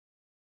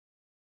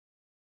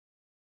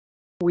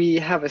we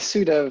have a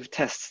suite of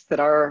tests that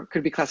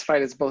could be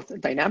classified as both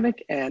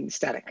dynamic and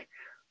static.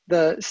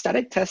 The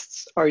static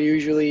tests are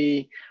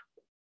usually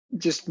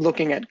just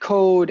looking at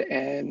code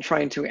and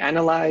trying to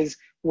analyze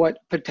what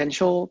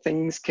potential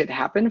things could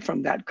happen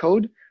from that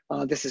code.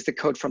 This is the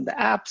code from the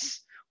apps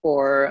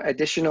or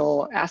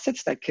additional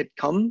assets that could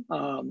come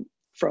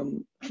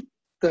from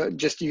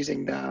just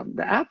using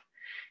the app.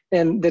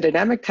 And the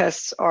dynamic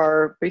tests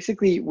are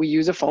basically, we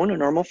use a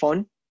normal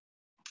phone,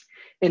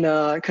 in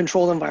a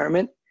controlled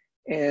environment,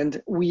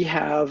 and we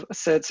have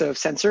sets of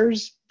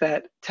sensors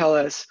that tell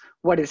us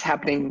what is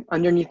happening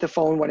underneath the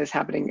phone, what is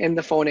happening in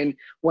the phone, and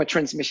what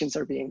transmissions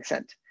are being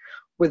sent.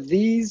 With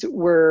these,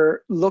 we're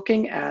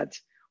looking at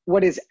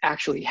what is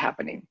actually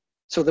happening.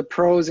 So the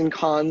pros and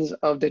cons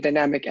of the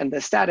dynamic and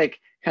the static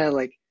kind of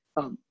like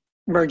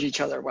merge with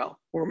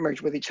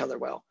each other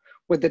well.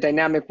 With the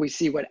dynamic, we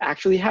see what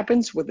actually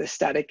happens. With the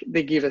static,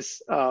 they give us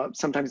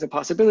sometimes the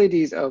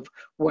possibilities of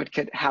what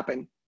could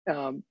happen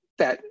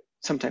that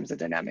sometimes the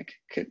dynamic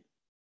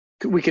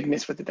we could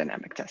miss with the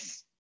dynamic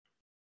tests.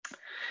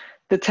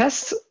 The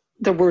tests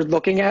that we're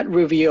looking at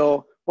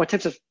reveal what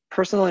types of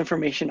personal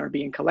information are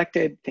being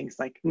collected, things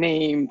like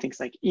name, things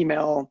like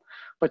email,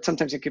 but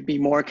sometimes it could be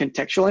more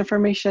contextual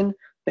information,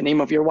 the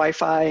name of your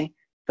Wi-Fi,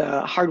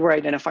 the hardware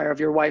identifier of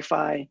your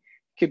Wi-Fi,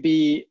 could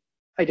be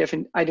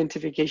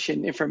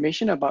identification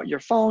information about your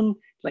phone,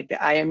 like the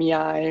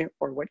IMEI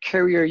or what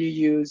carrier you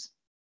use.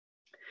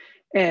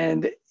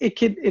 And it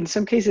could, in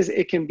some cases,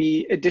 it can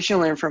be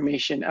additional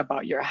information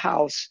about your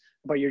house,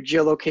 about your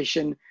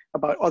geolocation,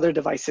 about other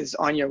devices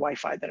on your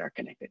Wi-Fi that are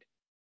connected.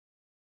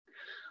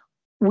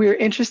 We're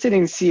interested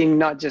in seeing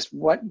not just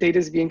what data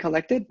is being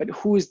collected, but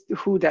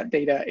who that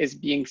data is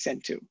being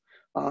sent to.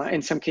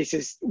 In some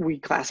cases, we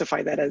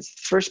classify that as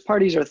first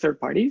parties or third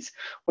parties,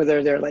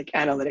 whether they're like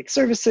analytic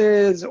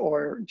services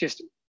or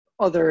just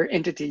other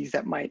entities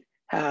that might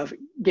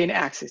gain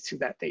access to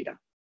that data.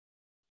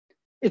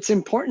 It's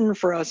important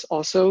for us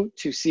also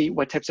to see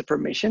what types of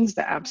permissions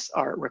the apps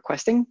are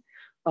requesting,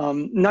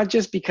 not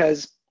just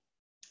because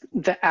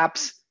the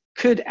apps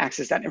could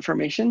access that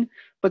information,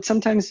 but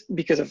sometimes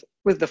because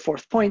with the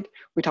fourth point,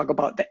 we talk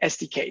about the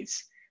SDKs.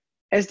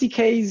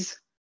 SDKs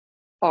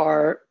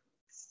are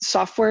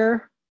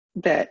software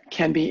that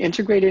can be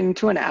integrated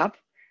into an app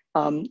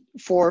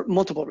for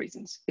multiple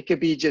reasons. It could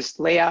be just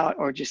layout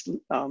or just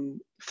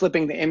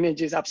flipping the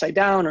images upside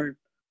down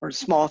or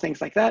small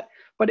things like that.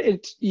 But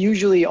it's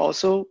usually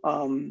also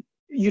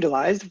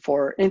utilized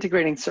for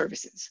integrating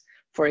services.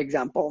 For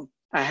example,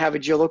 I have a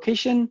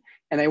geolocation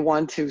and I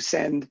want to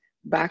send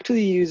back to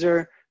the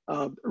user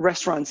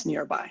restaurants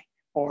nearby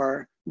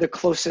or the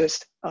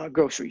closest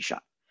grocery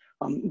shop.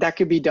 That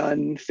could be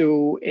done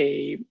through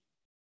a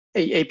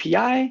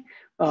API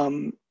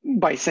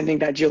by sending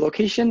that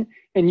geolocation.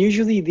 And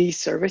usually these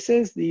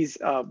services,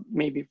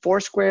 maybe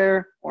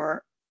Foursquare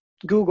or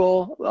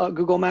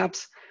Google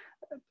Maps,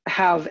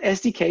 have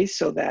SDKs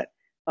so that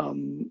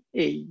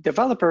a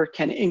developer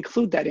can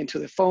include that into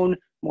the phone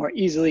more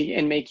easily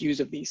and make use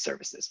of these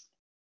services.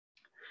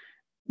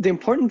 The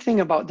important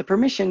thing about the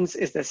permissions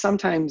is that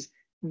sometimes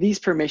these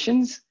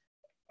permissions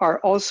are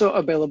also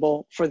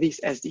available for these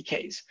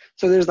SDKs.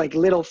 So there's like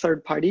little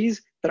third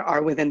parties that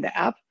are within the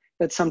app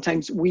that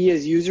sometimes we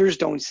as users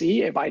don't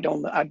see. If I've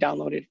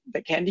downloaded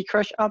the Candy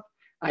Crush app,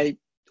 I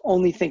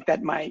only think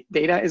that my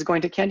data is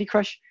going to Candy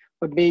Crush,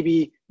 but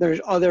maybe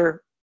there's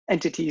other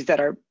entities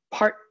that are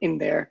part in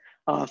there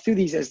through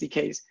these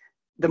SDKs.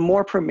 The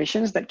more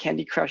permissions that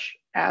Candy Crush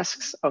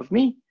asks of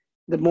me,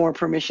 the more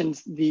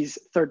permissions these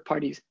third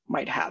parties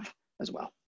might have as well.